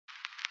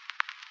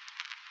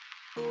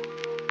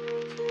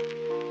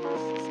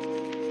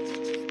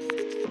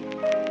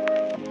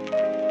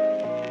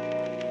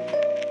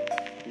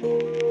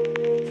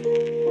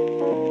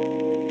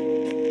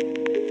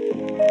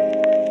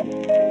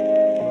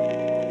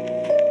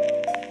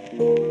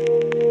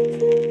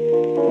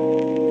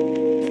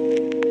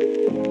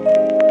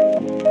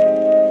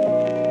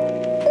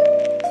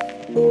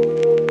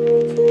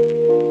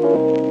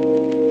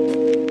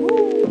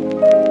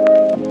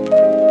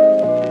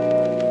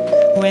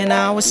When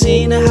I was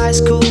in high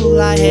school,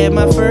 I had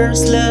my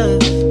first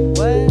love.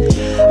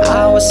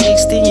 I was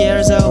 16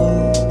 years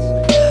old.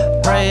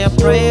 Pray, I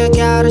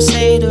gotta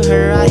say to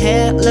her I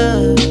had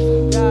love.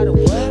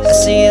 I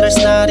see there's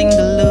nothing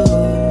to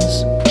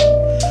lose.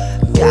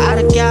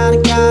 Gotta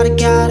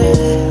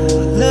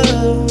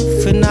love.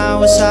 And I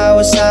was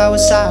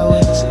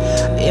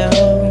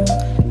young.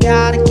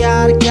 Gotta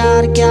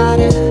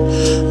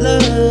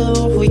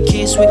love. We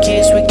kiss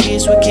beneath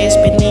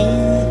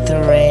the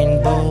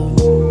rainbow.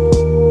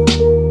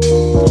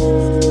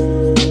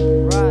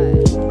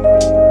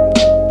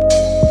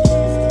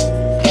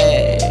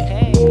 Hey.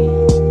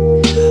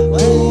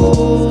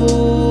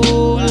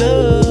 Ooh,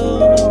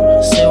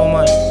 love. Say one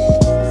more.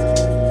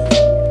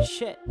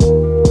 Shit.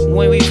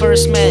 When we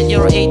first met,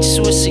 your age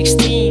was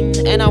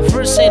 16, and our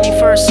first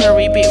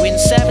anniversary between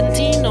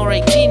 17 or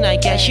 18. I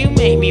guess you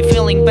made me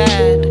feeling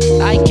bad.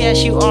 I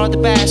guess you are the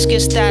best,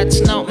 cause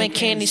that's not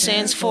make any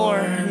sense for.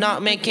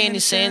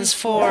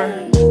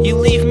 You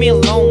leave me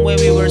alone when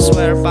we were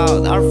swear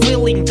about our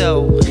feeling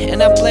though.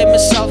 And I blame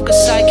myself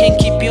cause I can't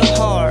keep your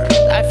heart.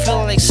 I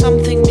feel like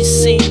something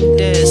missing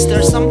this.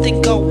 There's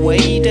something go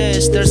away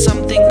this. There's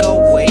something go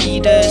away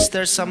this.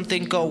 There's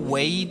something go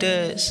away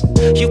this.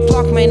 You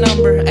blocked my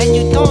number and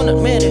you don't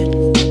admit it.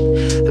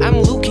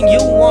 I'm looking you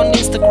on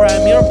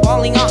Instagram, you're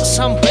balling out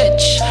some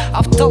bitch.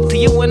 I've talked to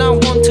you when I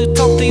want to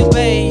talk to you,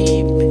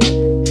 babe.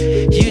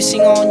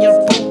 Using on your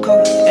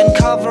vocal and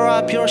cover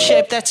up your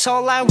shape, that's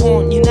all I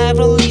want. You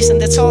never listen,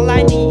 that's all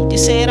I need. You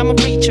said I'm a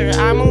preacher,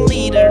 I'm a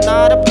leader,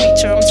 not a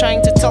preacher. I'm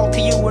trying to talk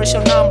to you, where's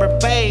your number,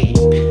 babe?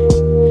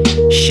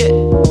 Shit,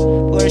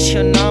 where's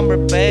your number,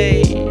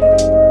 babe?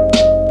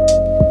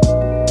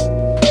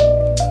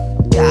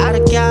 Gotta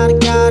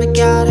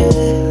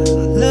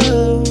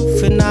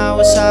love. And I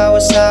was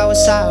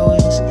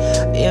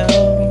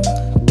young.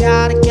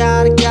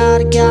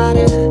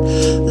 Gotta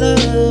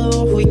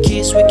love. We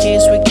kiss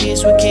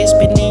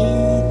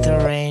beneath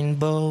the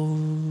rainbow.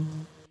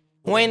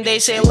 When they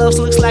say love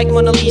looks like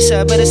Mona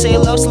Lisa, but I say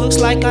love looks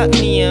like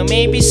Agnia.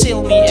 Maybe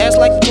seal me as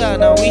like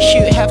Ghana. We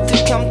should have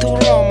to come to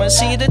Roma,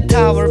 see the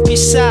tower,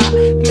 Pisa,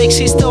 makes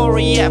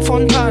history at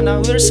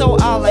Fontana. We're so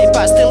alike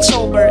but still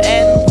sober,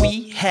 and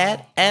we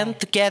had and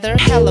together.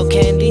 Hello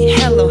candy,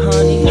 hello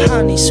honey,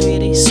 honey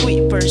sweetie,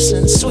 sweet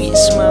person, sweet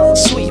smell,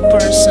 sweet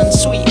person,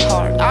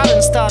 sweetheart. I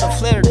done started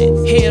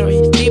flirting. Hear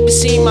it, deep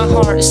in my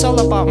heart, it's all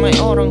about my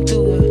orang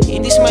tua.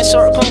 In this my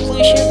short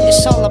conclusion,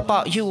 it's all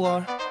about you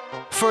are.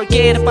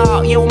 Forget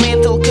about your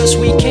mental, cause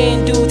we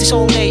can't do this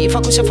all day. If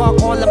I could say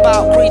fuck all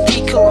about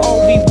critical,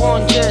 all we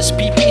want just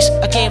be peace.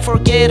 I can't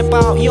forget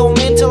about your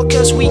mental,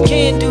 cause we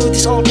can't do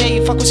this all day.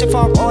 If I could say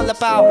fuck all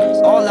about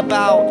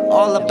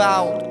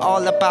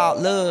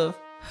love.